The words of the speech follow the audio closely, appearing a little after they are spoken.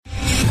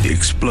The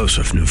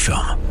explosive new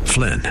film,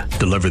 Flynn,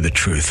 deliver the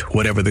truth,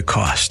 whatever the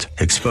cost,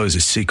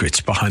 exposes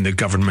secrets behind the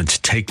government's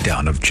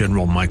takedown of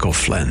General Michael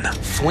Flynn.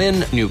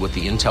 Flynn knew what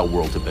the intel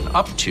world had been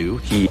up to.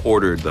 He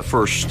ordered the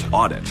first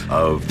audit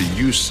of the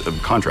use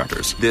of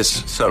contractors.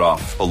 This set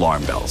off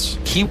alarm bells.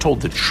 He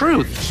told the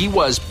truth. He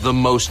was the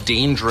most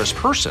dangerous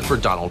person for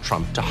Donald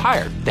Trump to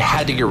hire. They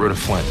had to get rid of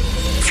Flynn.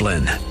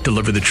 Flynn,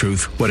 deliver the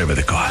truth, whatever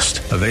the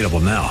cost. Available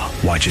now.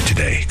 Watch it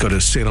today. Go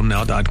to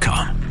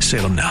salemnow.com.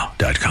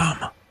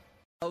 salemnow.com.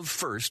 Of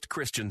First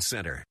Christian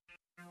Center.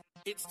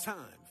 It's time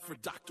for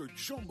Dr.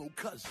 Jomo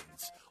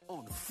Cousins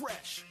on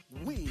Fresh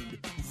Wind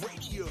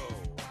Radio.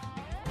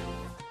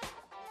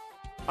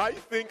 I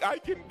think I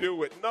can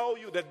do it. No,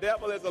 the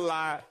devil is a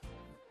lie.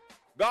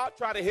 God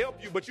try to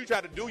help you, but you try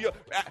to do your.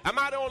 Am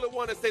I the only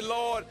one that say,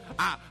 Lord,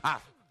 I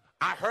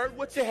heard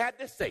what you had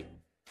to say,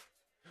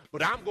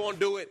 but I'm going to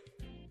do it.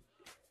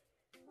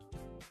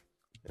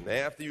 And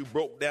after you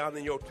broke down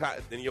in your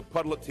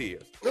puddle of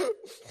tears.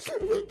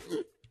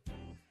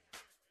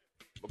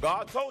 But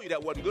God told you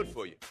that wasn't good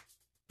for you.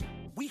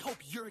 We hope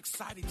you're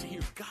excited to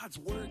hear God's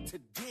word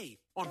today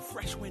on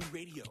Fresh Wind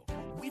Radio.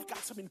 We've got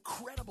some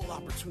incredible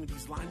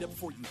opportunities lined up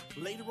for you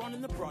later on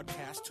in the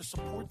broadcast to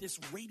support this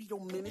radio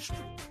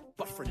ministry.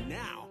 But for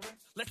now,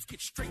 let's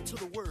get straight to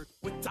the word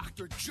with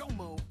Dr.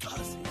 Jomo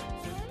Cousins.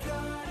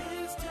 God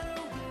is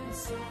doing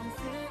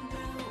something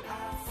new.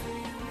 I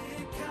feel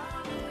it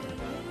coming.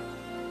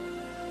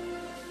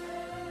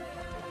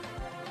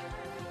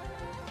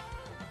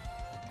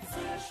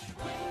 Fresh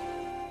Wind.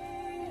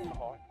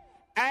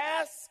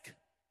 Ask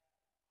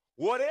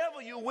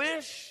whatever you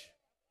wish,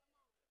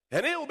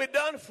 and it will be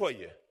done for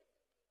you.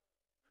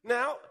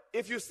 Now,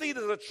 if you see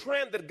there's a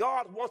trend that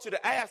God wants you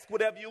to ask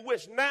whatever you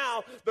wish,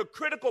 now the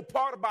critical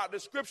part about the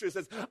scripture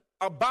says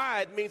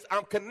abide means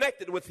I'm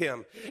connected with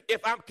him.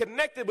 If I'm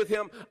connected with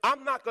him,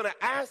 I'm not going to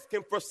ask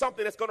him for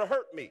something that's going to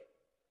hurt me.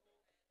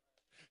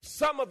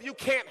 Some of you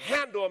can't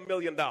handle $1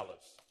 million.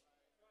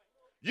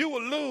 You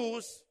will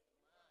lose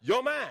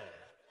your mind.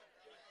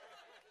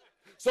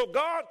 So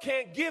God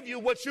can't give you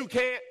what you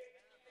can't.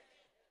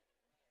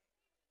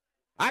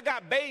 I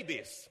got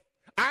babies.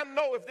 I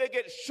know if they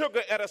get sugar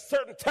at a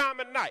certain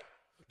time of night,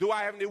 do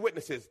I have any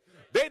witnesses?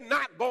 They're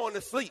not going to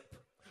sleep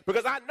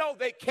because I know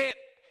they can't.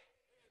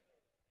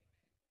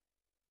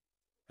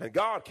 And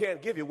God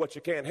can't give you what you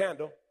can't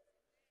handle.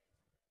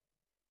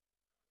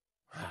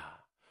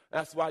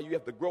 That's why you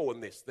have to grow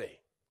in this thing.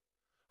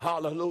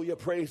 Hallelujah.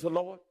 Praise the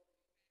Lord.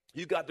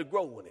 You got to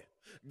grow in it.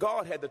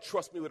 God had to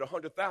trust me with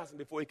 100,000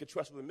 before he could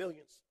trust me with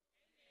millions.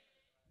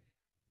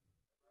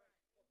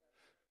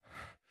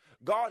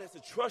 God has to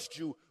trust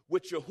you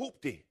with your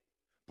hoopty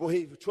before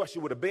he trust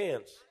you with a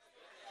Benz.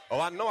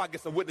 Oh, I know I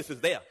get some witnesses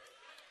there.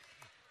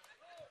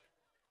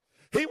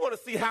 He want to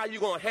see how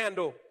you're going to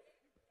handle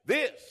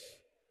this.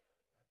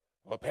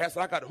 Well,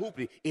 Pastor, I got a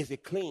hoopty. Is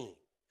it clean?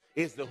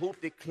 Is the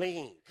hoopty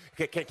clean?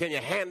 Can you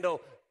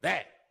handle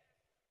that?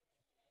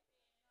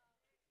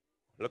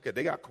 Look at,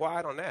 they got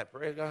quiet on that.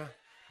 Praise God.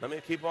 Let me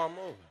keep on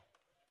moving.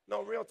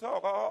 No, real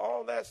talk.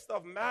 All that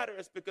stuff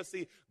matters because,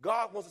 see,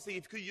 God wants to see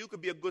if you could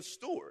be a good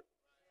steward.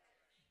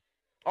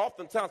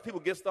 Oftentimes,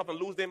 people get stuff and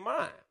lose their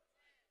mind.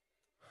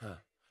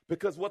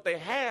 Because what they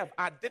have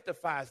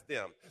identifies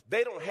them.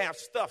 They don't have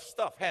stuff.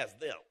 Stuff has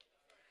them.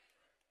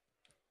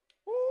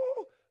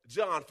 Woo.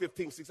 John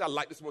 15:6. I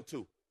like this one,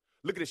 too.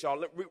 Look at this,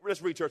 y'all.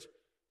 Let's read, church.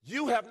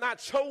 You have not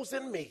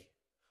chosen me,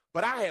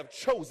 but I have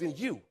chosen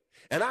you.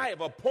 And I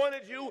have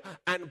appointed you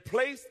and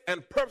placed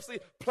and purposely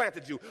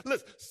planted you.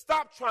 Listen,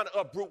 stop trying to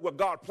uproot what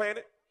God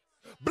planted.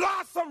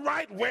 Blossom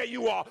right where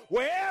you are.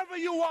 Wherever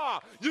you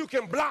are, you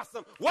can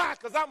blossom. Why?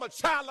 Because I'm a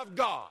child of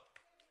God.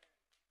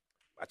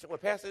 Well,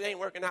 Pastor, it ain't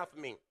working out for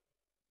me.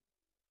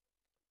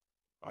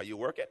 Are you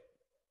working?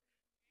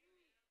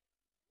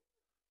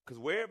 Because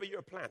wherever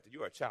you're planted,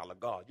 you're a child of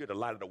God. You're the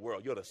light of the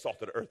world. You're the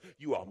salt of the earth.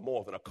 You are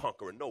more than a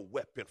conqueror. No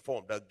weapon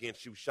formed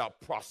against you shall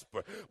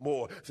prosper.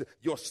 More,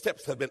 your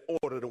steps have been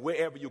ordered, and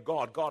wherever you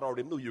go, God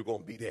already knew you were going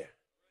to be there.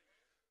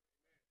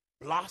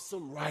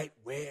 Blossom right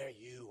where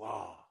you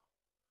are.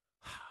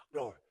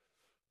 Lord,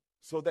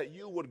 so that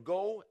you would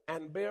go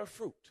and bear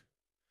fruit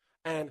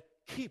and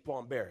keep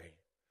on bearing,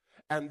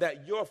 and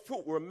that your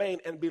fruit will remain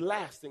and be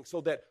lasting,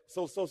 so that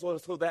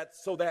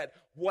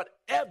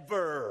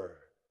whatever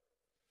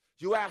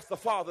you ask the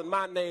Father in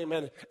my name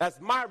and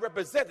as my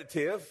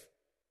representative,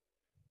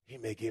 he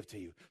may give to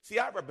you. See,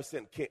 I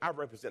represent the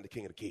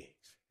King of the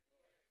Kings.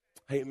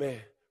 Amen.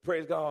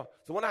 Praise God.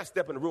 So when I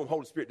step in the room,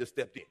 Holy Spirit just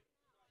stepped in.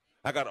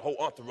 I got a whole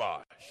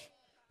entourage,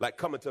 like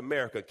Coming to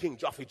America, King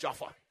Jaffa.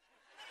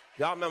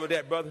 Y'all remember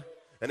that, brother?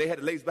 And they had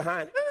the ladies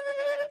behind.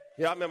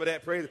 Y'all remember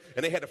that, praise?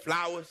 And they had the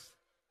flowers.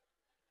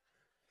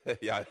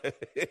 Yeah.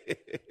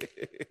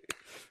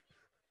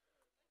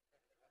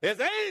 There's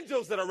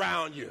angels that are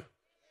around you.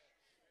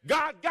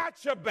 God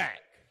got your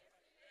back.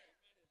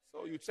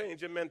 So you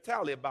change your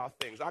mentality about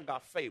things. I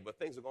got favor.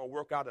 Things are going to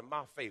work out in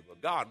my favor.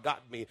 God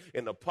got me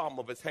in the palm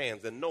of his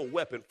hands, and no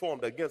weapon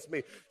formed against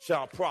me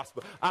shall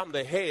prosper. I'm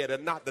the head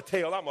and not the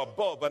tail. I'm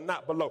above and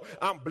not below.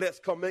 I'm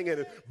blessed coming in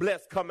and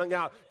blessed coming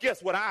out.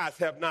 Guess what? Eyes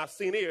have not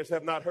seen, ears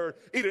have not heard,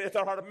 either into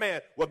the heart of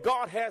man. What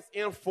God has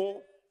in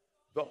for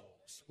those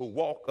who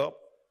walk up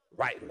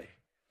rightly.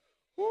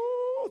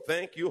 Ooh,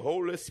 thank you,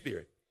 Holy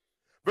Spirit.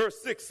 Verse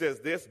 6 says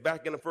this,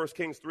 back in the 1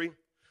 Kings 3.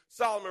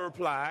 Solomon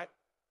replied,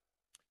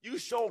 you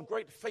showed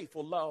great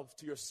faithful love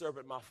to your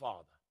servant, my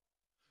father,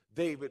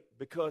 David,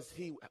 because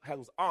he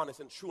was honest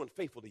and true and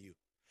faithful to you.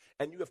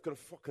 And you have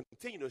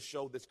continued to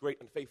show this great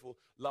and faithful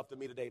love to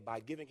me today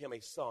by giving him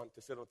a son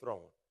to sit on the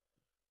throne.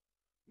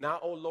 Now,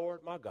 O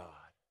Lord, my God,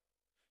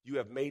 you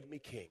have made me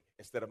king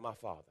instead of my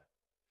father,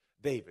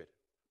 David.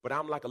 But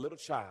I'm like a little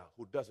child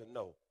who doesn't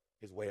know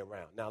his way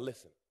around. Now,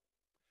 listen,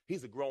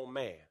 he's a grown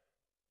man,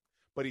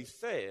 but he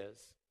says,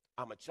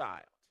 I'm a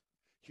child.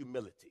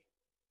 Humility.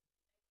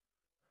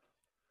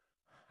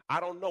 I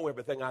don't know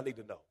everything I need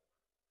to know.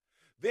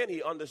 Then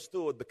he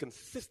understood the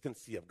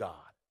consistency of God.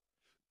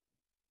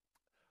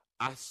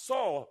 I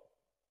saw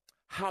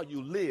how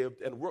you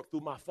lived and worked through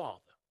my father.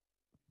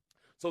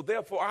 So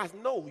therefore, I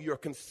know you're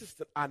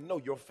consistent. I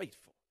know you're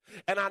faithful.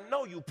 And I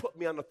know you put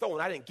me on the throne.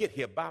 I didn't get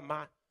here by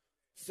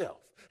myself.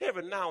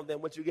 Every now and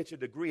then, once you get your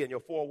degree and your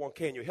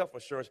 401k and your health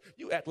insurance,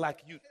 you act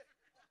like you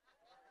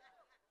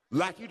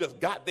just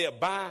got there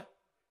by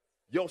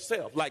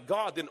yourself, like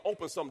God didn't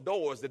open some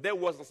doors, that there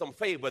wasn't some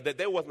favor, that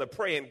there wasn't a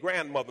praying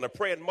grandmother and a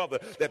praying mother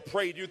that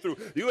prayed you through.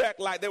 You act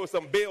like there were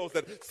some bills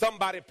that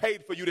somebody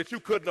paid for you that you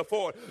couldn't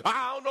afford.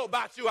 I don't know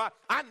about you.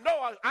 I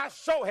know I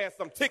sure had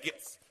some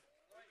tickets.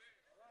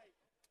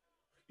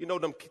 You know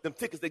them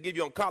tickets they give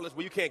you on college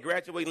where you can't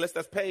graduate unless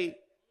that's paid?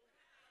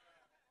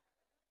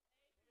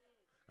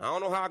 I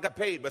don't know how I got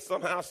paid, but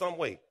somehow, some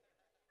way,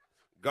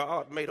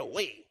 God made a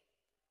way.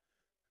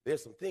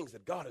 There's some things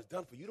that God has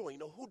done for you. You don't even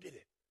know who did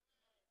it.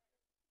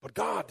 But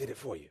God did it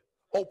for you.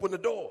 Open the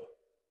door.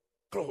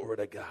 Glory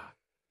to God.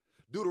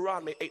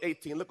 Deuteronomy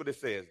 8:18. Look what it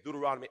says.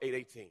 Deuteronomy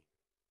 8:18.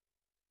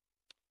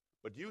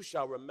 But you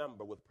shall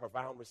remember with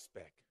profound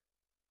respect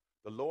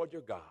the Lord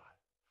your God,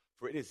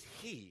 for it is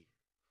he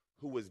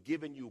who has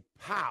given you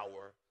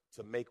power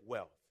to make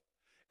wealth,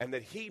 and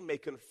that he may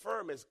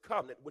confirm his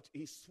covenant, which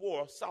he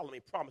swore solemnly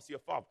promised to your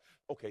father.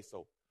 Okay,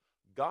 so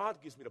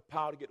God gives me the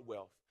power to get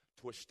wealth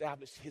to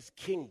establish his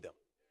kingdom.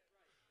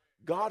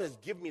 God has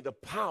given me the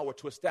power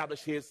to establish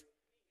his,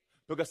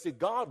 because see,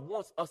 God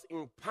wants us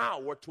in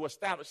power to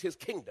establish his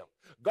kingdom.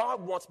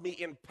 God wants me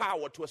in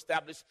power to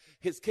establish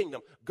his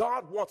kingdom.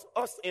 God wants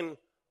us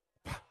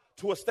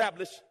to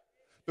establish,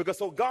 because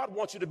so God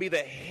wants you to be the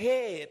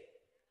head.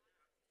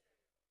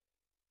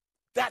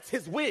 That's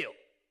his will.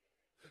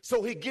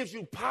 So he gives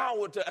you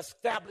power to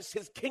establish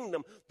his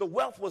kingdom. The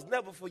wealth was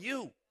never for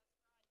you.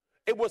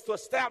 It was to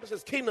establish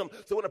his kingdom.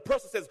 So when a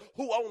person says,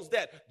 who owns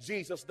that?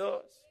 Jesus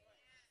does.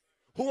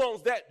 Who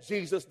owns that?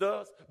 Jesus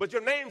does. But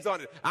your name's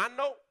on it. I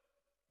know.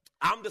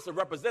 I'm just a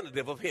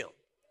representative of him.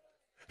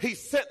 He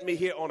sent me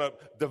here on a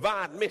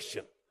divine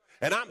mission,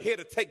 and I'm here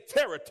to take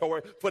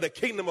territory for the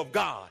kingdom of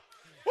God.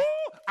 Woo!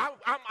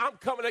 I'm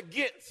coming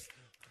against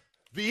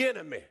the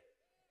enemy.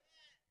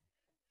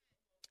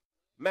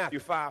 Matthew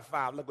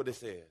 5:5, look what it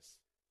says.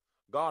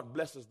 God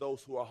blesses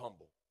those who are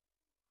humble,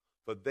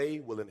 for they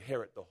will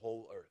inherit the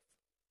whole earth.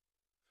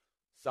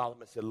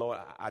 Solomon said, Lord,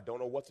 I don't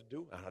know what to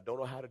do, and I don't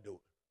know how to do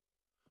it.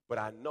 But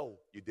I know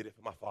you did it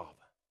for my father.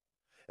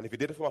 And if you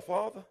did it for my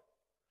father,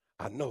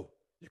 I know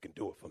you can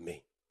do it for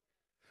me.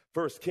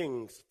 1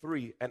 Kings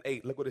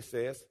 3:8, look what it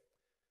says.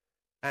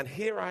 And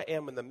here I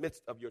am in the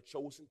midst of your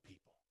chosen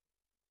people,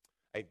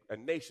 a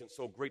nation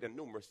so great and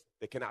numerous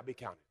they cannot be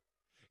counted.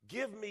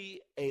 Give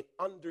me an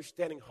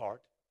understanding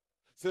heart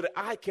so that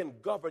I can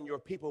govern your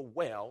people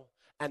well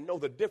and know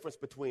the difference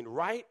between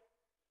right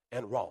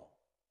and wrong.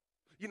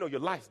 You know, your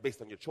life's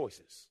based on your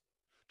choices.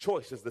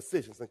 Choices,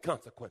 decisions, and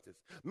consequences.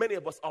 Many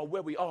of us are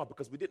where we are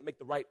because we didn't make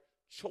the right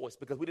choice,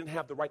 because we didn't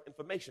have the right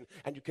information.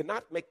 And you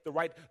cannot make the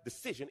right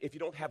decision if you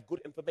don't have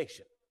good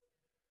information.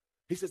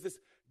 He says this,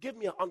 give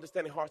me an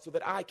understanding heart so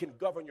that I can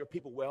govern your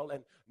people well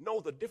and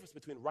know the difference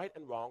between right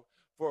and wrong,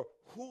 for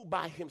who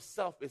by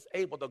himself is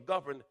able to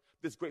govern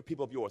this great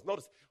people of yours.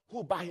 Notice,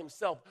 who by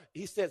himself,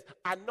 he says,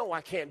 I know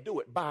I can't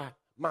do it by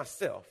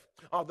myself.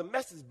 The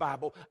Message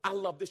Bible, I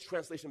love this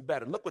translation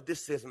better. Look what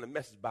this says in the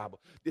Message Bible.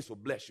 This will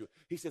bless you.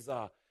 He says,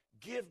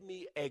 give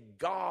me a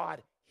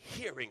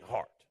God-hearing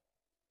heart,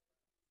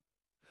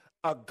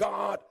 a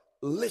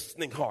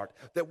God-listening heart,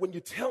 that when you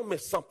tell me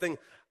something,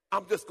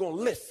 I'm just going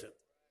to listen.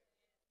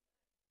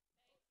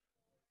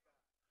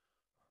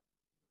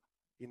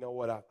 You know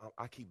what?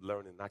 I keep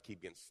learning, and I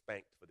keep getting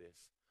spanked for this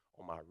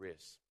on my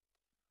wrist.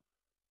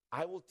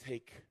 I will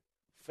take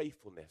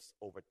faithfulness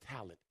over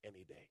talent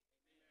any day.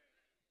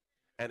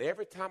 And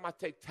every time I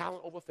take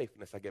talent over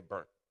faithfulness, I get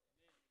burnt.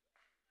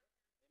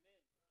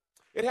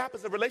 It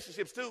happens in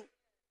relationships too.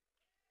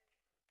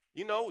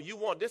 You know, you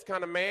want this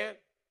kind of man.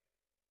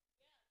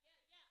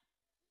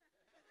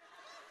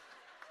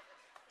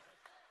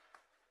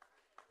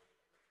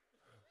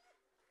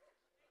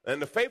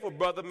 And the faithful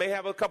brother may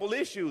have a couple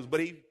issues, but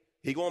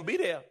he going to be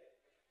there.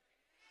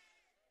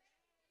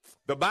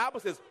 The Bible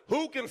says,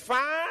 who can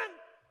find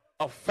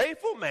a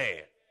faithful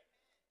man?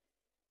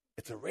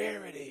 It's a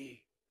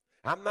rarity.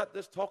 I'm not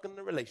just talking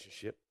the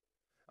relationship.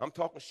 I'm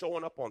talking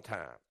showing up on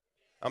time.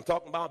 I'm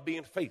talking about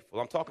being faithful.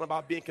 I'm talking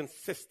about being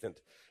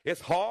consistent.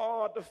 It's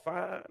hard to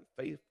find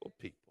faithful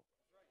people.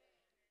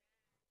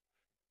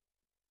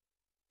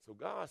 So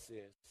God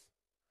says,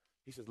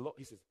 he says,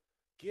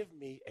 give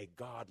me a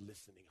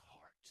God-listening heart.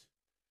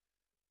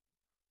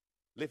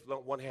 Lift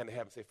one hand to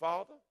heaven and say,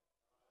 Father,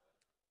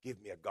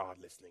 give me a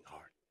God-listening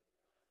heart.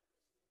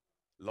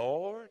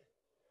 Lord,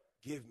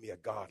 give me a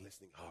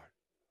God-listening heart.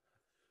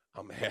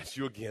 I'm going to ask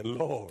you again,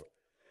 Lord,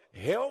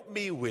 help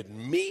me with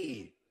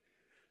me.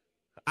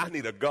 I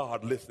need a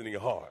God-listening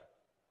heart.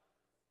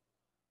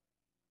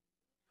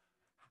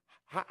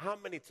 How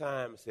many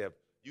times have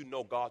you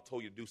know God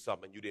told you to do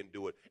something, you didn't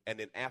do it, and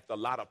then after a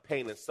lot of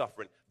pain and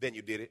suffering, then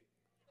you did it?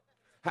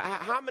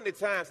 How many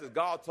times has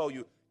God told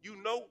you, you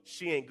know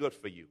she ain't good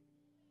for you,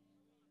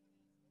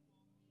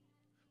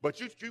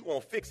 but you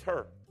going to fix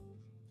her,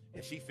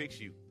 and she fix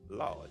you?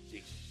 Lord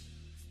Jesus.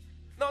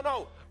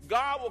 No.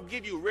 God will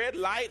give you red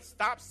light,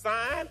 stop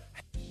sign.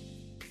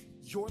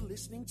 You're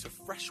listening to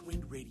Fresh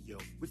Wind Radio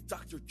with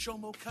Dr.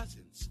 Jomo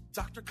Cousins.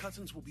 Dr.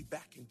 Cousins will be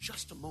back in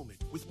just a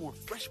moment with more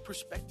fresh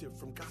perspective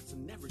from God's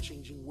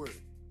never-changing word.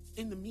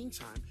 In the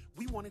meantime,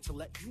 we wanted to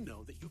let you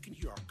know that you can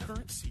hear our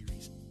current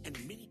series and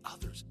many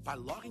others by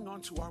logging on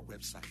to our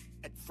website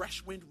at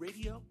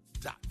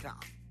freshwindradio.com.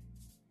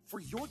 For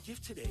your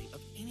gift today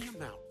of any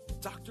amount,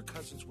 Dr.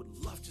 Cousins would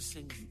love to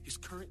send you his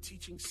current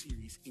teaching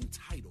series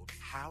entitled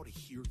How to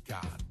Hear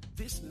God.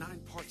 This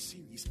 9-part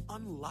series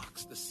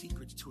unlocks the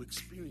secrets to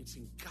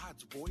experiencing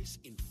God's voice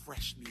in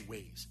fresh new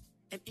ways,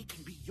 and it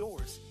can be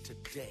yours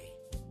today.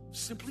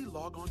 Simply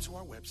log on to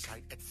our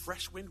website at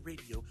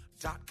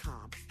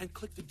freshwindradio.com and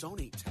click the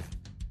Donate tab.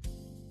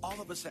 All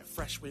of us at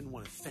Fresh Wind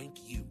want to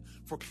thank you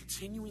for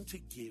continuing to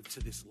give to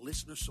this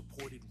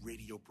listener-supported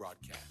radio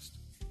broadcast.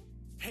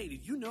 Hey,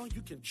 did you know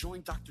you can join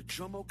Dr.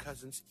 Jomo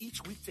Cousins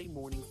each weekday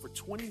morning for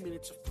 20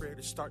 minutes of prayer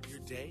to start your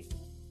day?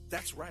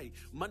 That's right.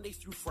 Monday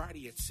through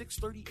Friday at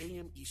 6:30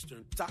 a.m.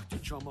 Eastern, Dr.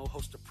 Jomo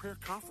hosts a prayer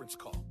conference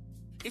call.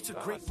 It's a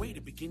great way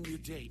to begin your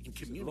day in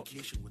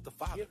communication with the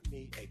Father.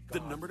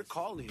 The number to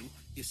call in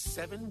is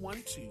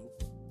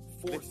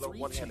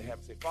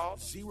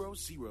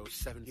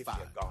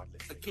 712-432-0075.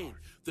 Again,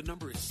 the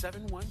number is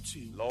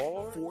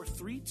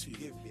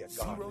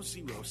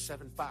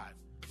 712-432-0075.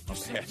 I'm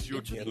ask you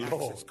again,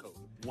 Lord,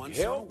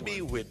 help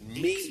me with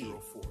me.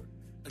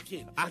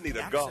 Again, I need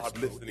a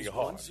God-listening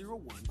heart.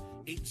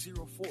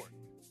 101-804.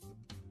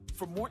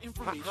 For more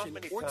information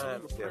or to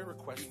leave a prayer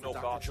request for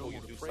Dr.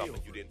 Jomo to pray over,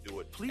 you didn't do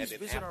it, please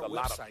visit our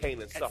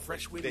website at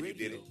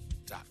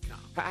freshwindradio.com.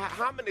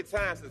 How many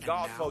times has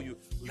God told you,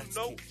 you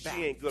know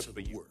she ain't good for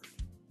you,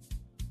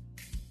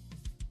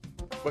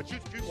 but you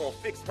going to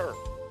fix her,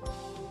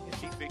 and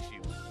she fix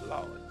you?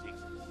 Lord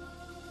Jesus.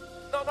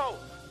 No.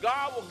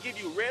 God will give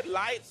you red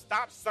light,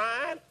 stop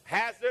sign,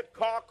 hazard,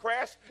 car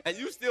crash, and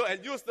you'll still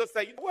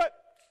say, you know what?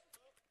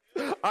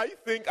 I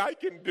think I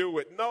can do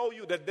it. No,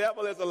 the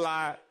devil is a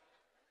lie.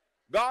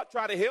 God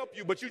try to help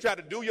you, but you try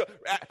to do your.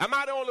 Am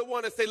I the only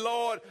one that say,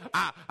 Lord,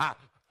 I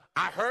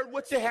heard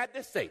what you had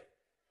to say,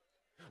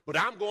 but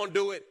I'm going to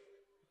do it.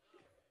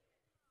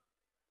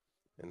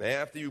 And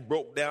after you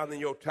broke down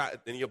in your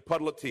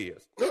puddle of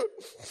tears,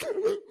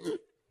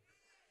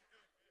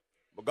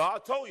 but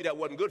God told you that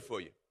wasn't good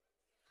for you.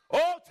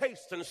 Oh,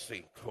 taste and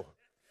see.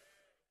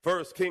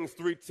 1 Kings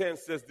 3:10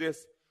 says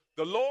this.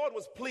 The Lord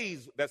was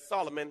pleased that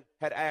Solomon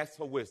had asked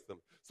for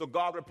wisdom. So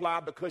God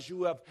replied, because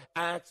you have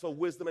asked for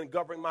wisdom in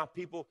governing my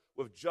people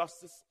with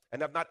justice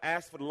and have not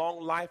asked for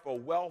long life or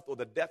wealth or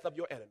the death of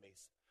your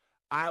enemies,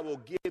 I will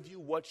give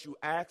you what you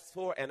asked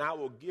for, and I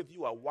will give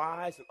you a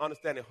wise and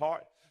understanding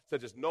heart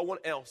such as no one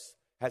else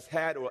has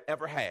had or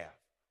ever have.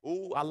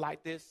 Ooh, I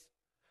like this.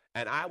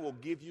 And I will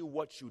give you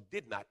what you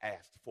did not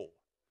ask for,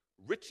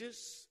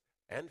 riches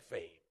and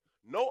fame.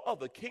 No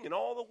other king in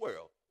all the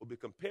world will be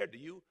compared to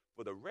you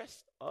for the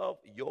rest of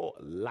your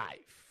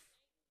life.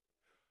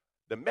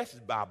 The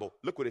Message Bible,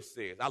 look what it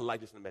says. I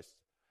like this in the Message.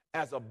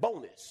 As a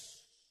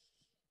bonus,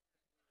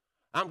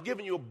 I'm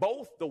giving you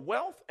both the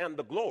wealth and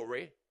the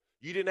glory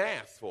you didn't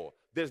ask for.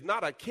 There's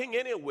not a king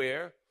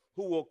anywhere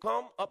who will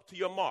come up to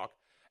your mark.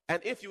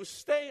 And if you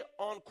stay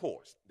on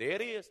course, there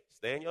it is,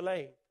 stay in your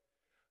lane.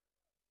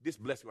 This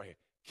blessing right here.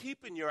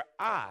 Keeping your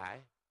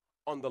eye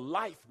on the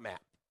life map.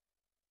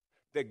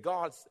 The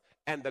God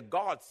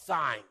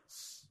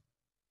signs.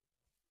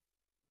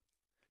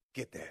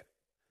 Get that?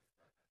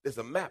 There's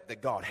a map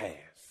that God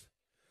has.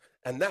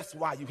 And that's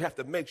why you have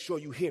to make sure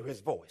you hear his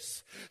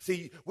voice.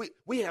 See,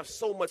 we have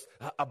so much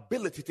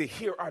ability to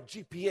hear our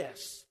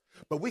GPS,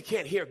 but we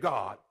can't hear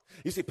God.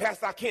 You see,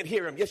 Pastor, I can't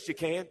hear him. Yes, you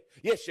can.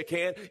 Yes, you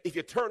can. If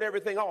you turn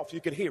everything off, you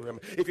can hear him.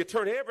 If you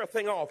turn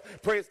everything off,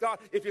 praise God.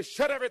 If you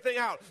shut everything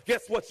out,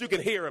 guess what? You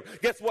can hear him.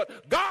 Guess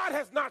what? God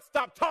has not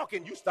stopped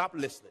talking. You stop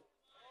listening.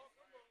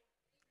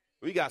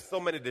 We got so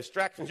many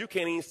distractions, you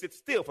can't even sit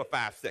still for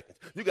 5 seconds.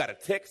 You got to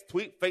text,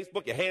 tweet,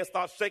 Facebook, your hands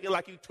start shaking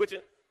like you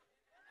twitching.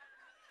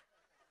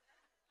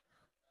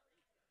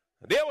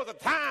 There was a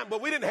time where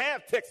we didn't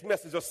have text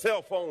messages or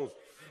cell phones.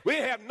 We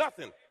didn't have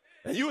nothing.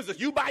 And you was just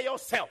you by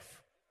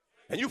yourself.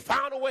 And you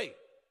found a way.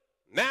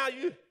 Now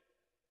you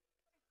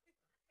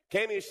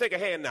can't even shake a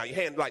hand now. Your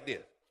hand like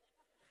this.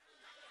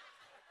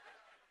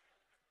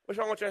 What's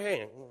wrong with your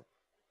hand?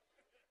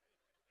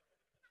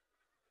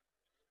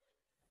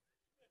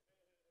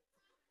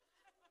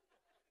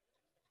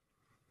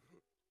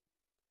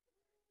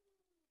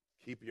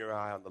 Keep your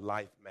eye on the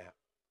life map.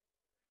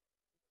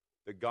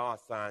 The God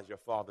signs your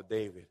father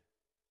David.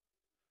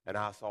 And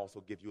I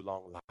also give you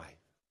long life.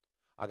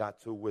 I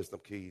got 2 wisdom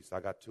keys.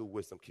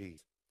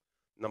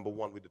 Number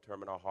 1, we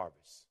determine our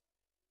harvest.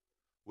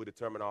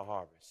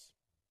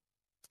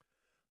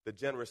 The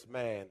generous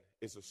man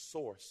is a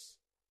source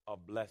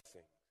of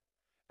blessing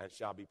and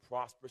shall be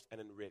prosperous and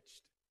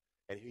enriched.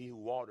 And he who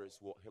waters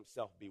will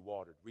himself be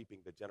watered, reaping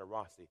the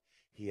generosity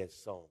he has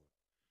sown.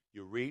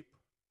 You reap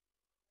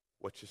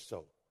what you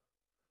sow.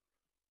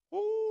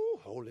 Ooh,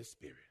 Holy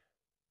Spirit.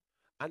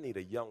 I need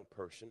a young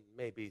person,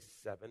 maybe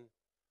 7,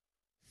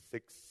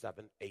 6,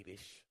 7,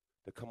 8-ish,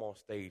 to come on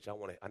stage.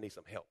 I need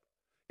some help.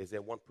 Is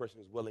there one person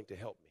who's willing to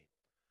help me?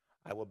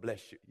 I will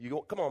bless you.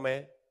 Come on,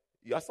 man.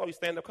 I saw you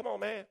stand up. Come on,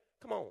 man.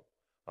 Come on.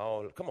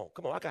 Oh, come on.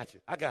 I got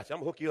you. I'm going to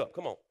hook you up.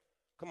 Come on.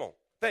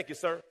 Thank you,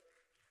 sir.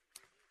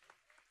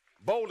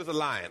 Bold as a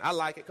lion. I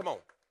like it. Come on.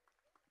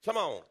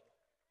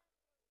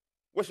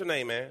 What's your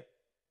name, man?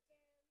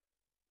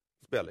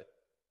 Spell it.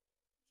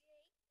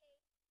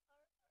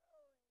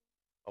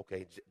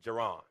 Okay,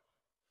 Jerron.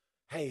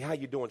 Hey, how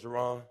you doing,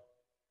 Jerron?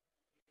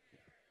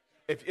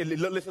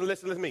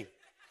 Listen to me.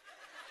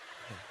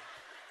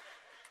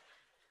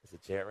 Is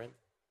it Jaron?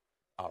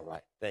 All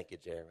right. Thank you,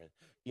 Jaron.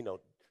 You know,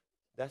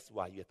 that's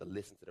why you have to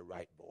listen to the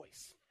right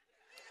voice.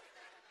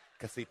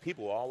 Because, see,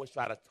 people always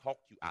try to talk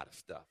you out of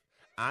stuff.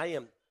 I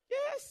am,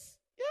 yes,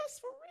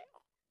 for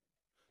real.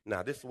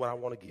 Now, this is what I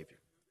want to give you.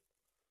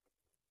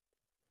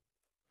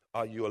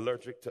 Are you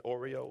allergic to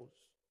Oreos?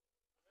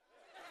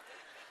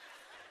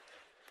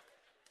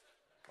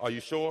 Are you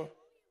sure?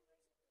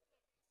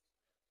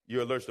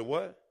 You're allergic to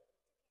what?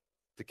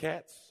 To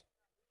cats?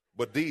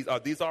 But are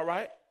these all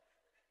right?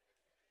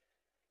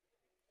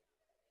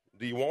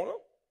 Do you want them?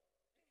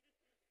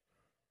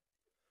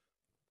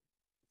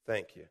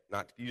 Thank you.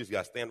 Now, you just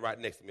got to stand right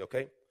next to me,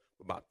 okay?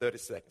 For about 30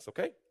 seconds,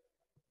 okay?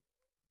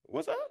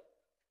 What's up?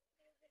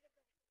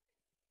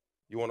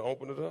 You want to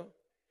open it up?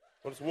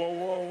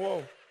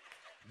 Whoa.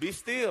 Be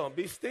still.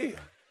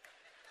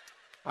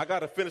 I got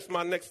to finish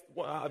my next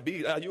one.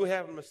 You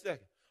have them a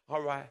second.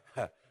 All right.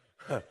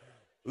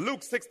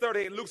 Luke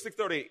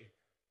 6:38.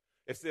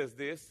 It says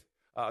this,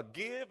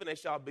 give and it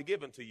shall be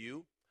given to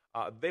you.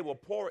 They will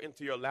pour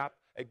into your lap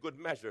a good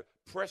measure,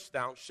 pressed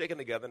down, shaken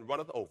together, and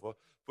runneth over,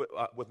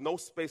 with no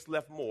space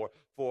left more.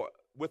 For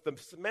with the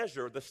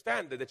measure, the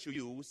standard that you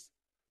use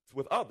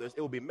with others,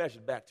 it will be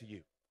measured back to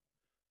you.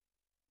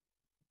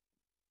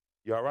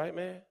 You all right,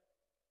 man?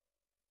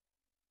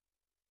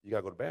 You got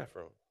to go to the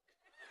bathroom.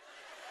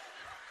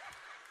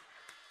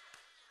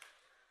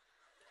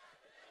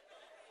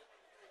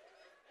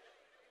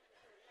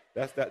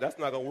 That's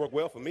not going to work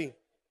well for me.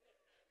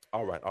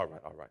 All right.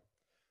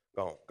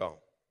 Go on.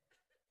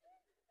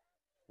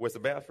 Where's the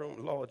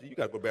bathroom? Lord, you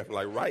got to go to the bathroom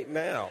like right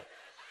now.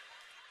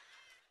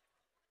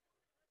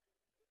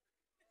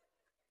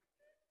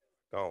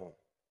 Go on.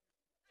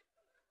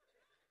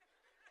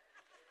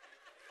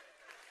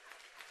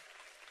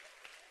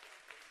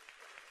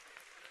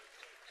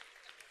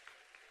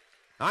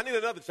 I need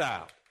another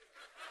child.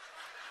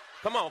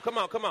 Come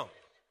on.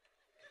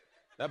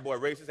 That boy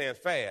raised his hands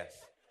fast.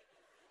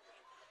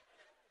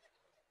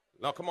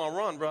 No, come on,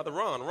 run, brother,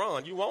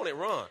 run. You want it,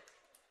 run.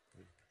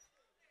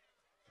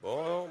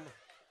 Boy.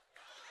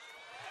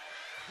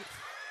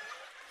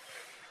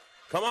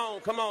 Come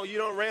on. You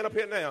don't ran up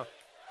here now.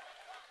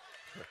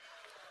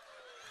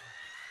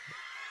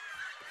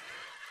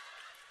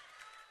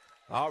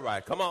 All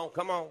right, come on.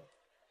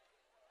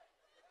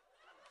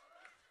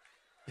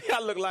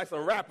 Y'all look like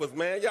some rappers,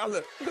 man. Y'all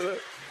look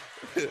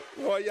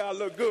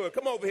good.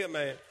 Come over here,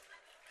 man.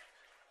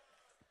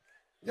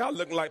 Y'all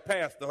looking like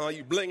pastor, huh?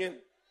 You blinging?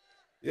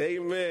 Yeah,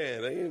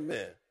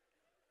 amen.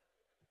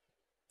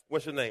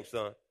 What's your name,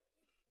 son?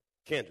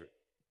 Kendrick.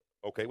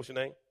 Okay, what's your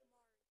name?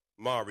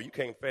 Mari. You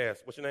came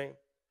fast. What's your name?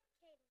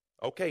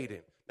 Okay,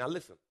 then. Now,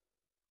 listen.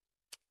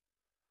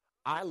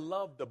 I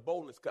love the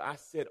boldness because I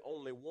said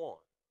only one.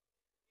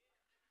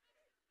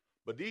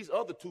 But these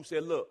other two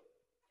said, look,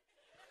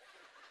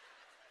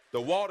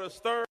 the water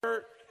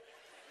stirred.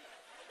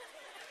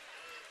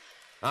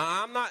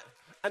 I'm not,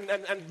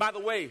 and by the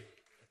way,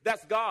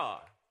 that's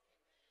God.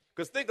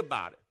 Because think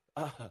about it.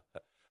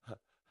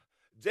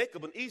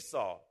 Jacob and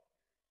Esau.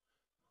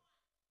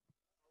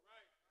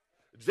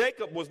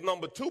 Jacob was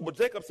number 2, but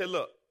Jacob said,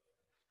 look,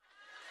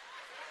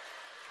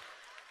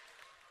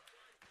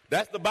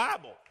 that's the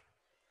Bible.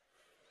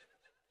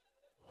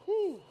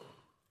 Whew.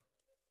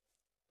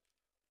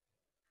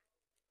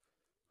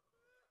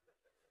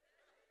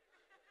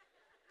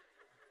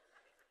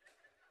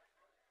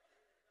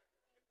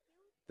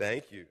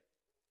 Thank you.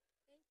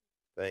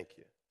 Thank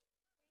you.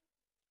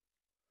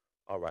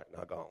 All right,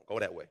 now go on. Go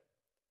that way.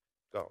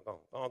 Go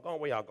on.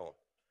 Where y'all going?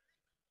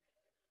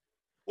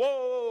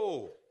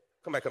 Whoa.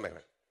 Come back.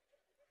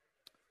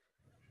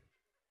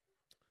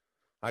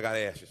 I got to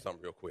ask you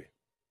something real quick.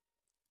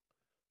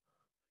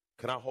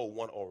 Can I hold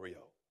one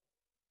Oreo?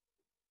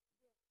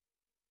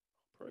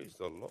 Praise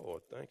the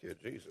Lord. Thank you,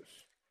 Jesus.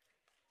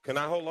 Can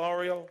I hold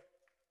Oreo?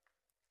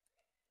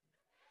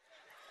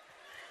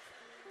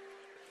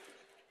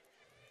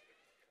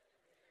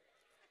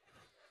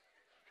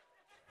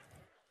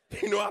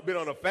 You know, I've been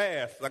on a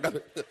fast.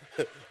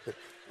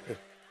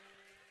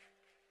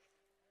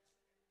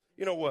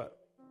 You know what?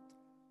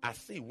 I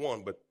see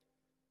one, but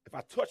if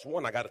I touch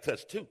one, I got to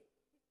touch two.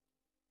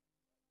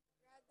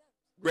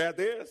 Grab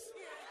theirs?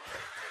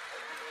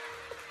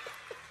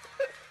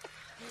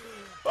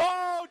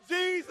 Oh,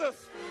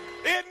 Jesus.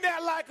 Isn't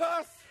that like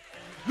us?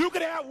 You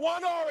can have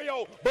one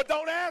Oreo, but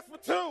don't ask for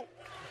two.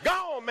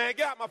 Go on, man.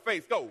 Get out my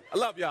face. Go. I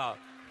love y'all.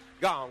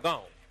 Go on.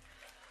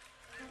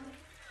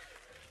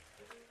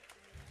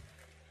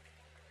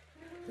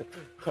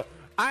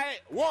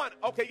 One.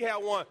 Okay, you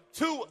have one.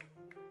 Two.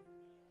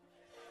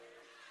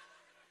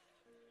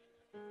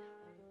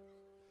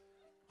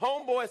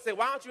 Homeboy said,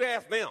 why don't you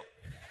ask them?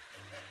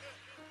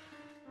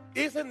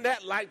 Isn't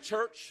that like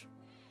church?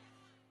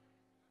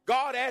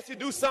 God asks you to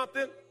do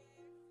something.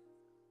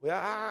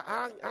 Well,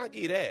 I'll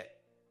give you that.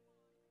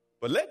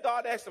 But let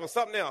God ask you for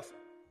something else.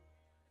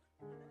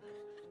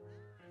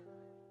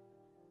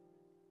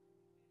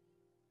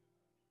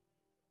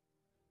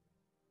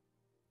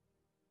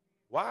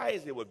 Why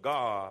is it with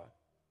God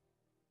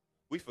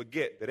we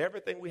forget that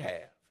everything we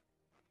have?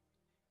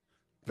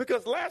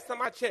 Because last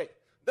time I checked,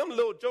 them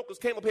little jokers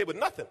came up here with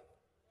nothing.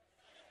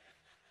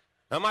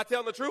 Am I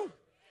telling the truth?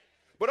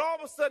 But all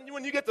of a sudden,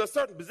 when you get to a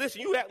certain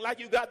position, you act like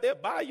you got there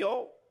by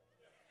y'all.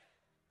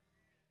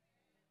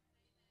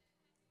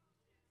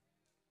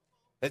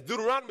 As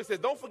Deuteronomy says,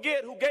 don't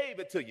forget who gave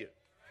it to you.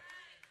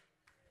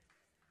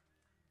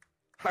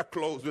 I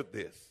close with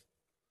this.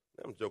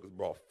 Them jokers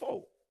brought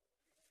 4.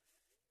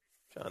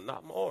 Trying to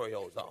knock my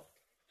Oreos off.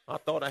 I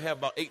thought I had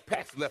about 8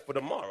 packs left for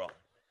tomorrow.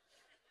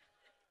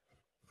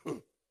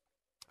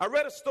 I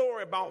read a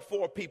story about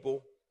 4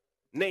 people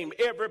named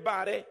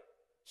everybody,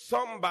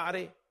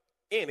 somebody,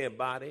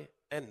 anybody,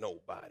 and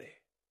nobody.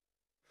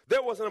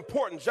 There was an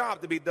important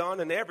job to be done,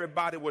 and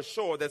everybody was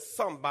sure that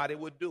somebody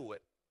would do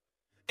it.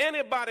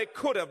 Anybody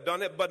could have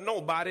done it, but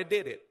nobody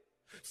did it.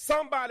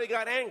 Somebody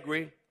got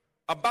angry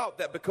about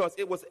that because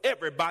it was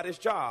everybody's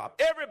job.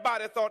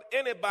 Everybody thought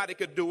anybody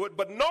could do it,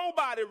 but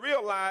nobody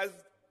realized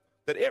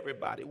that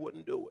everybody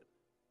wouldn't do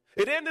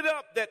it. It ended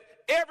up that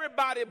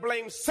everybody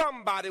blamed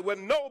somebody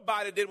when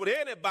nobody did what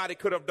anybody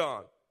could have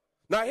done.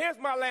 Now, here's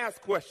my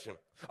last question.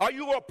 Are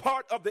you a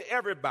part of the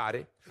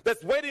everybody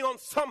that's waiting on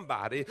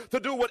somebody to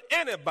do what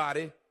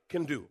anybody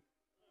can do,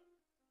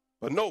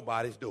 but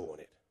nobody's doing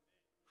it?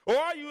 Or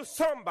are you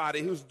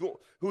somebody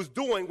who's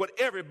doing what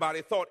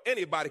everybody thought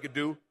anybody could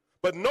do,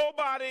 but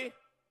nobody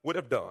would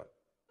have done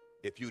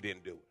if you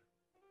didn't do it?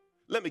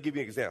 Let me give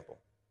you an example.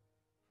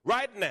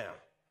 Right now,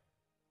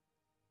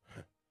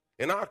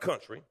 in our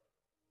country,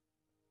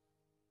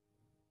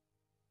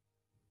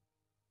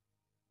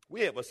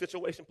 we have a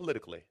situation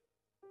politically.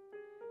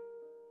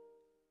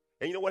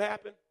 And you know what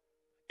happened?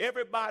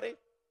 Everybody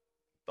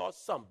thought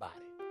somebody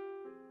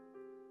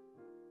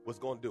was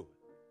going to do it.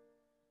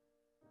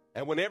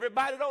 And when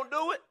everybody don't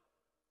do it,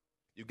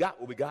 you got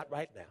what we got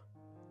right now.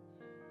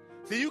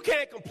 See, you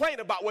can't complain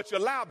about what you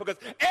allowed because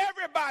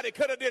everybody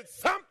could have did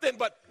something,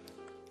 but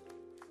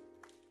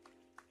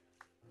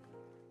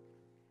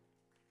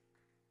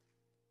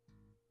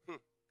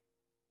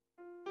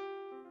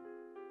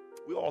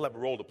we all have a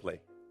role to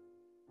play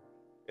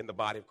in the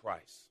body of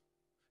Christ.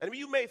 And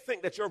you may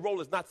think that your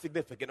role is not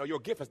significant or your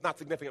gift is not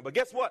significant, but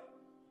guess what?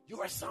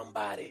 You are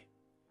somebody.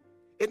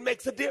 It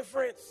makes a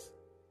difference.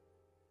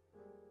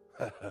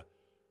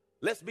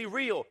 Let's be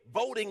real.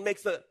 Voting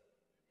makes a...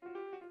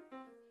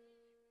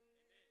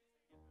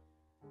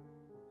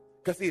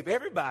 Because see, if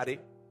everybody...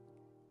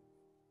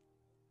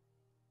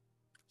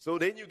 So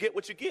then you get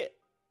what you get.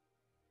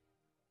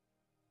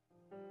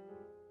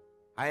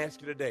 I ask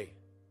you today,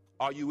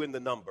 are you in the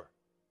number?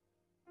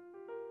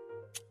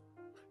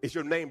 Is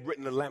your name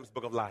written in the Lamb's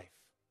Book of Life?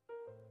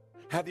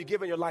 Have you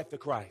given your life to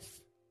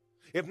Christ?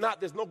 If not,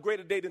 there's no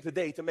greater day than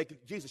today to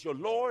make Jesus your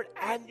Lord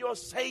and your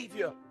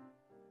Savior.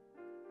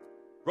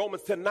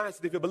 Romans 10:9 says,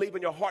 if you believe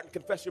in your heart and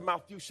confess your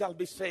mouth, you shall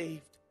be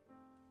saved.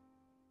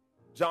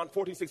 John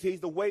 14:6, he's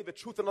the way, the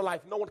truth, and the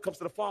life. No one comes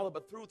to the Father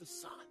but through the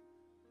Son.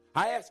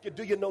 I ask you,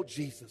 do you know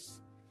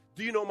Jesus?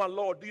 Do you know my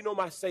Lord? Do you know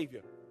my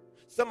Savior?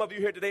 Some of you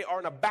here today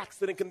are in a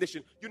backsliding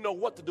condition. You know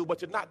what to do,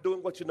 but you're not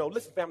doing what you know.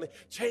 Listen, family,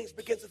 change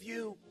begins with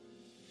you.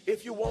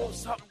 If you want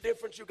something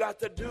different, you got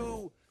to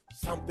do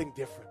something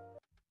different.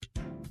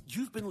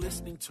 You've been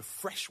listening to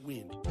Fresh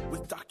Wind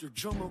with Dr.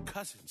 Jomo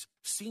Cousins,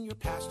 Senior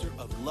Pastor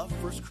of Love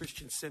First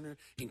Christian Center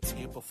in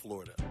Tampa,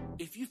 Florida.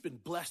 If you've been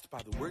blessed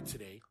by the word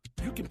today,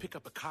 you can pick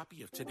up a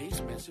copy of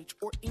today's message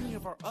or any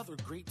of our other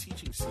great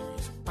teaching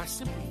series by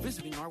simply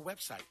visiting our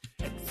website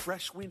at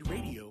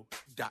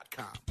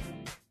freshwindradio.com.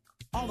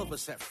 All of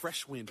us at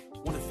Fresh Wind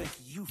want to thank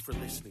you for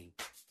listening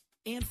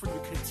and for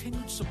your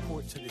continued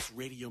support to this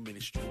radio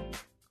ministry.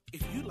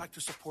 If you'd like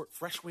to support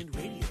Fresh Wind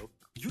Radio,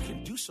 you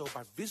can do so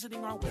by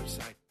visiting our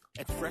website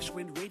at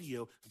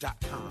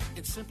freshwindradio.com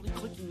and simply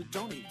clicking the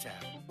Donate tab.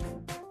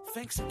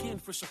 Thanks again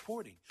for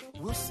supporting.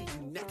 We'll see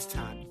you next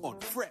time on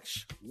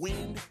Fresh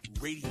Wind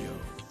Radio.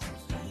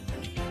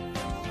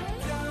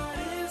 God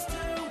is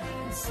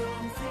doing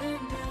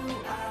something new.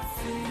 I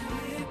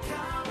feel it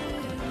coming.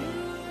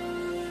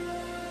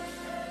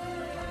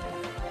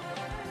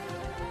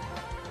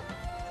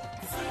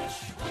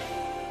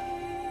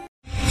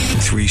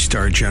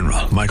 3-star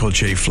General Michael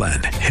J.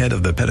 Flynn, head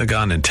of the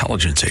Pentagon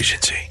Intelligence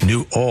Agency,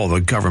 knew all the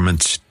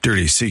government's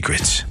dirty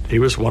secrets. He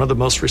was one of the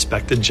most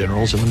respected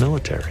generals in the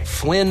military.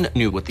 Flynn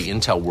knew what the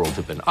intel world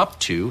had been up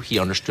to. He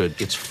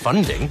understood its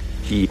funding.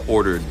 He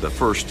ordered the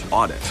first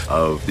audit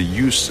of the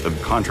use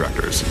of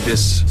contractors.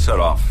 This set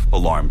off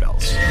alarm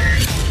bells.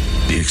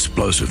 The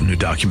explosive new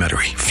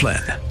documentary,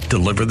 Flynn,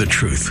 Deliver the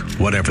Truth,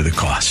 Whatever the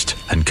Cost,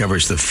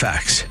 uncovers the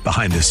facts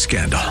behind this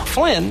scandal.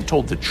 Flynn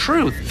told the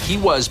truth. He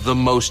was the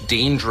most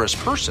dangerous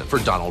person for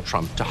Donald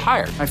Trump to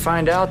hire. I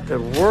find out the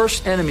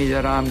worst enemy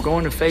that I'm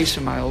going to face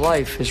in my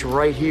life is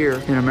right here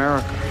in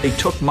America. They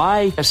took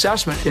my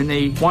assessment and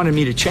they wanted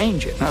me to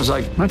change it. And I was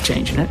like, I'm not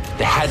changing it.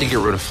 They had to get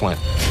rid of Flynn.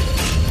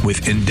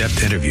 With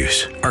in-depth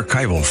interviews,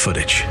 archival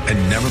footage,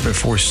 and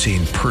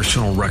never-before-seen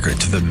personal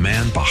records of the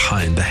man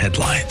behind the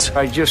headlines.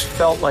 I just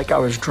felt like I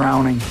was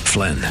drowning.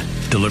 Flynn,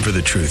 Deliver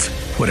the Truth,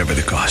 Whatever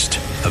the Cost.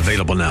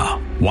 Available now.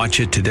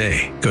 Watch it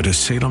today. Go to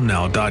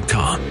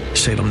salemnow.com.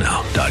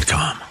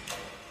 salemnow.com.